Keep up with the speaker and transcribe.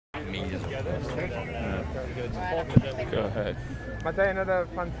Go ahead. Matej, another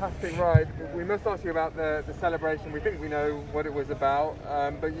fantastic ride. We must ask you about the celebration. We think we know what it was about,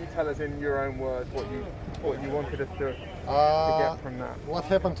 but you tell us in your own words what you wanted us to get from that. What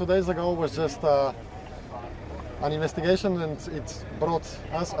happened 2 days ago was just an investigation, and it brought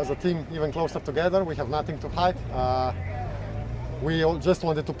us as a team even closer together. We have nothing to hide. We all just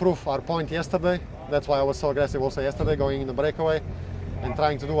wanted to prove our point yesterday. That's why I was so aggressive also yesterday, going in the breakaway and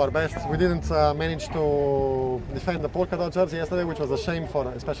trying to do our best. We didn't manage to defend the polka dot jersey yesterday, which was a shame,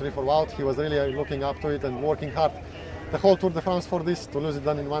 especially for Wout. He was really looking up to it and working hard the whole Tour de France for this. To lose it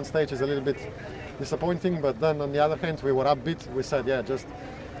done in one stage is a little bit disappointing, but then on the other hand, we were upbeat. We said, yeah,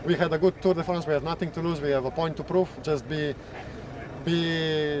 we had a good Tour de France, we have nothing to lose, we have a point to prove. Just be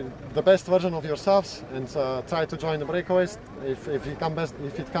the best version of yourselves and try to join the breakaways. If it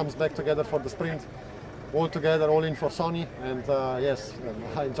comes back together for the sprint, all together, all in for Sony. And yes,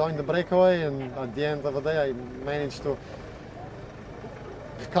 I joined the breakaway, and at the end of the day I managed to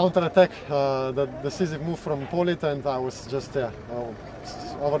counter-attack the decisive move from Polit, and I was just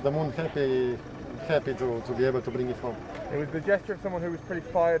over the moon happy to be able to bring it home. It was the gesture of someone who was pretty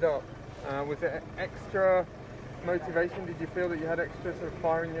fired up. Was it extra motivation? Did you feel that you had extra sort of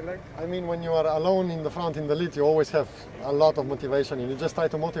fire in your legs? I mean, when you are alone in the front in the lead, you always have a lot of motivation, and you just try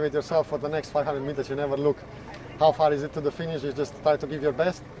to motivate yourself for the next 500 meters. You never look how far is it to the finish. You just try to give your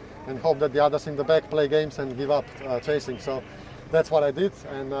best and hope that the others in the back play games and give up chasing. So that's what I did.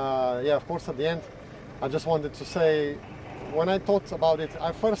 And yeah, of course, at the end, I just wanted to say, when I thought about it,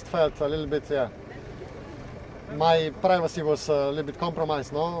 I first felt a little bit, my privacy was a little bit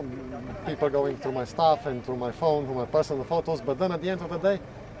compromised, no? People going through my stuff and through my phone, through my personal photos. But then at the end of the day,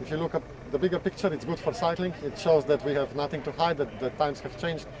 if you look at the bigger picture, it's good for cycling. It shows that we have nothing to hide, that the times have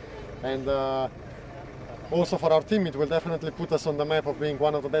changed. And also for our team, it will definitely put us on the map of being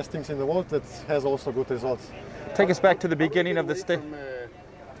one of the best teams in the world that has also good results. Take us back to the beginning of the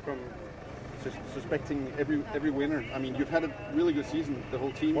from suspecting every winner. I mean, you've had a really good season, the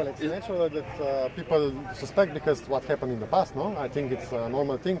whole team. Well, it's natural that people suspect because what happened in the past, no? I think it's a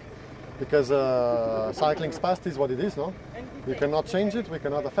normal thing because cycling's past is what it is, no? We cannot change it, we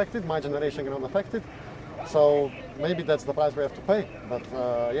cannot affect it, my generation cannot affect it. So maybe that's the price we have to pay. But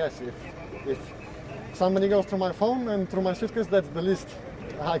yes, if somebody goes through my phone and through my suitcase, that's the least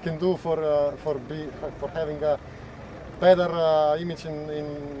I can do for having a better image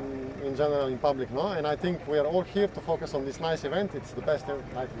in general in public, no? And I think we are all here to focus on this nice event. It's the best,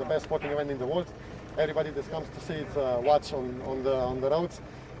 like the best sporting event in the world. Everybody that comes to see it, watch on the roads,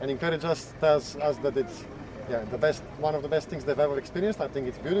 and encourage us, tells us that it's the best, one of the best things they've ever experienced. I think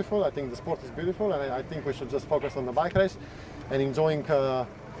it's beautiful. I think the sport is beautiful, and I think we should just focus on the bike race and enjoying the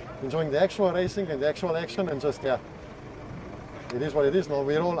actual racing and the actual action, and just it is what it is. No,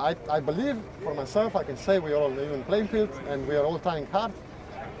 we're all. I believe for myself, I can say we are all on the even playing field, and we are all trying hard.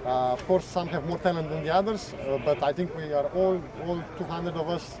 Of course, some have more talent than the others, but I think we are all 200 of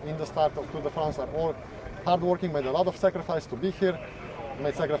us in the start of Tour de France are all hardworking, made a lot of sacrifice to be here,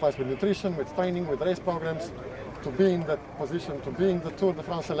 made sacrifice with nutrition, with training, with race programs, to be in that position, to be in the Tour de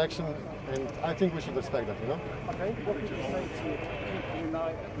France selection, and I think we should respect that, you know. Okay, what would you say to people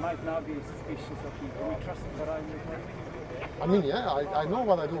who might now be suspicious of you? Do we trust Bahrain Victorious? I mean, I know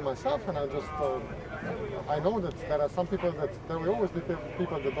what I do myself, and I know that there are some people there will always be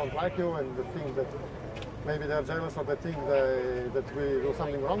people that don't like you and that think that maybe they're jealous or they think that we do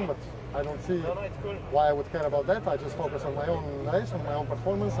something wrong, but I don't see why I would care about that. I just focus on my own race, on my own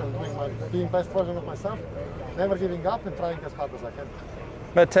performance, and being best version of myself, never giving up and trying as hard as I can.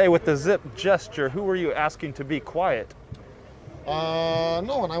 Matej, with the zip gesture, who were you asking to be quiet?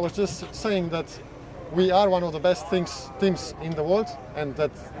 No one. I was just saying that we are one of the best teams in the world, and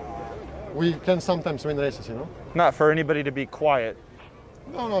that we can sometimes win races, you know. Not for anybody to be quiet.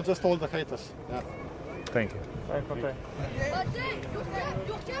 No, just all the haters. Yeah. Thank you. Thanks, Matej.